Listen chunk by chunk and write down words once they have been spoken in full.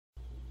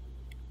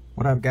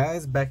What up,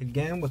 guys? Back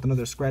again with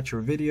another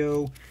scratcher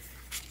video.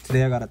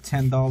 Today I got a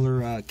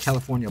 $10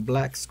 California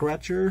Black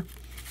scratcher.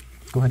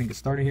 Let's go ahead and get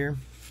started here.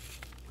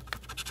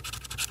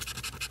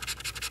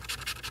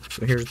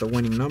 So here's the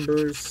winning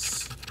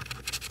numbers.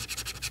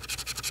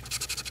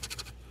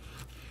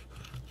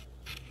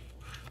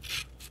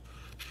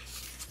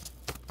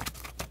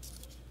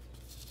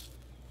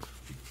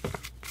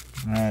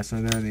 Alright,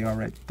 so there they are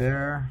right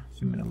there.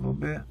 Zoom in a little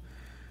bit.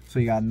 So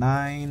you got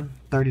 9,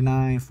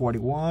 39,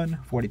 41,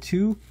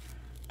 42,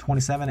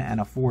 27,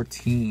 and a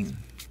 14.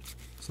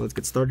 So let's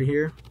get started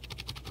here.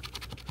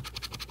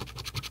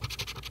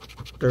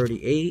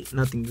 38,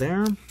 nothing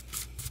there.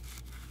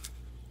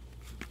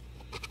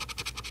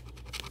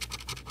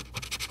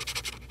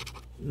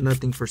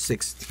 Nothing for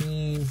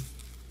 16.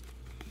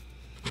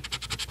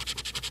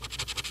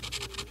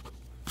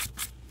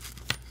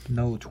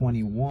 No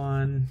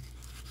 21.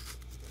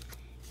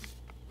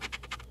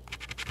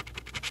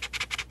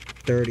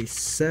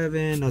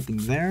 37, nothing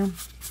there.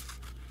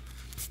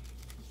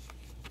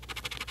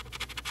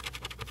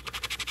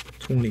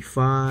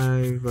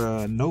 25,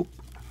 nope.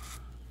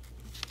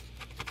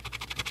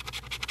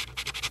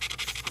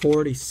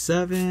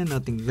 47,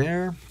 nothing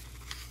there.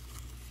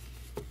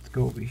 Let's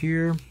go over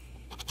here.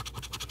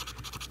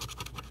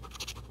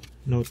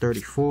 No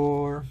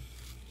 34.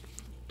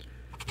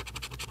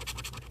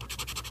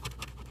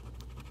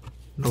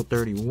 No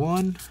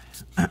 31.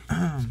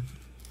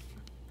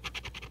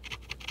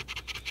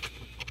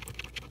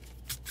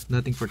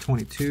 Nothing for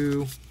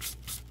 22.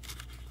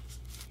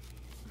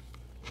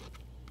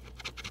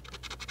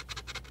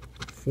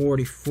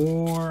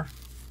 44.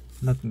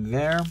 Nothing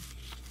there.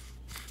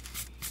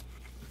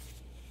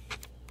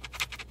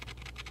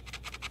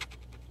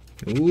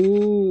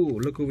 Ooh,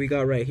 look what we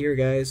got right here,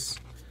 guys.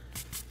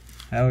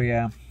 Hell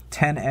yeah.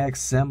 10x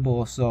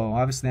symbol. So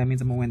obviously that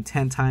means I'm gonna win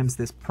 10 times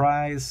this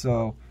prize.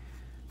 So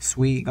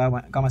sweet.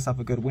 Got myself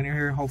a good winner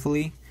here,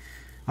 hopefully.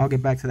 I'll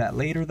get back to that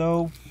later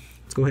though.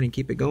 Let's go ahead and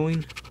keep it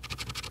going.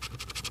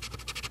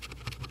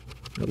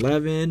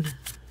 11,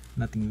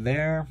 nothing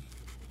there.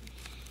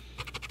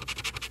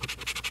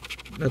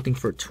 Nothing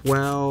for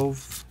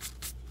 12.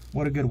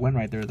 What a good win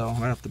right there though,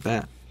 right off the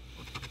bat.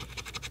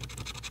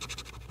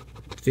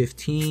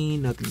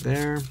 15, nothing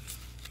there.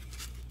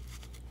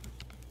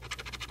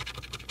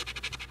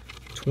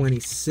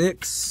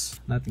 26,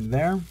 nothing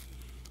there.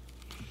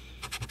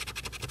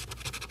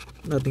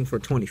 Nothing for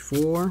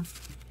 24.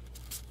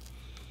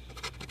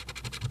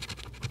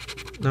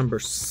 Number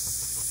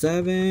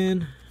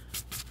 7.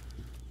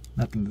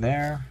 Nothing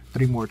there.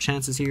 3 more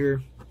chances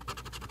here.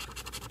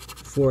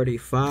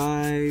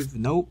 45.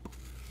 Nope.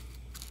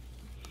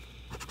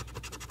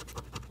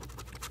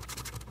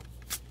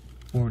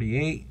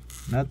 48.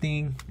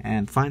 Nothing.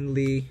 And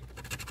finally,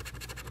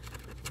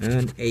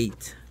 an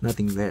 8.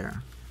 Nothing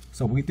there.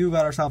 So we do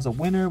got ourselves a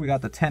winner. We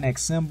got the 10x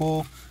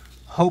symbol.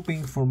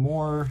 Hoping for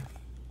more,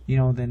 you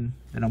know, than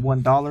a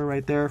 $1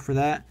 right there for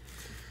that.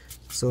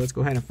 So let's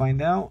go ahead and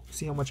find out.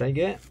 See how much I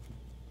get.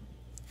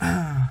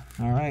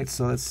 Alright,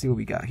 so let's see what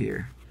we got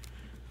here.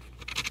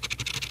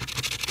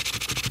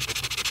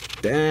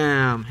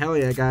 Damn, hell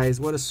yeah, guys.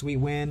 What a sweet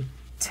win.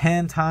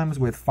 10 times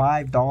with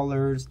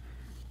 $5.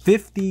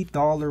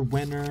 $50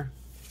 winner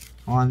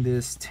on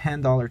this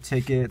 $10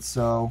 ticket.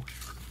 So,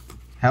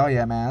 hell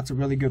yeah, man. That's a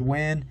really good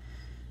win.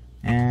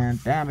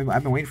 And damn,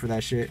 I've been waiting for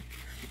that shit.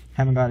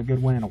 Haven't got a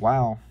good win in a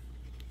while.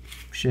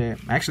 Shit.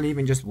 Actually,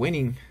 even just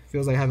winning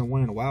feels like I haven't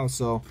won in a while.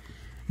 So,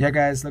 yeah,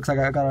 guys. Looks like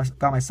I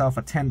got myself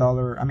a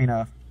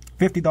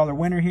 $50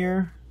 winner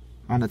here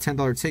on a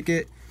 $10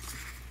 ticket.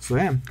 So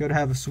yeah, good to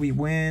have a sweet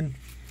win.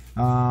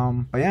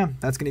 But yeah,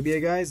 that's gonna be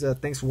it, guys.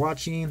 Thanks for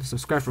watching.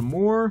 Subscribe for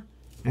more,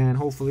 and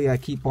hopefully I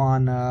keep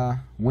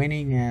on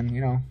winning, and you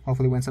know,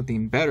 hopefully win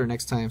something better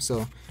next time.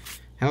 So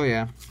hell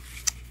yeah,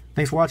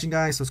 thanks for watching,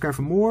 guys. Subscribe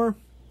for more,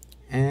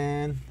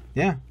 and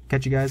yeah,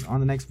 catch you guys on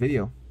the next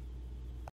video.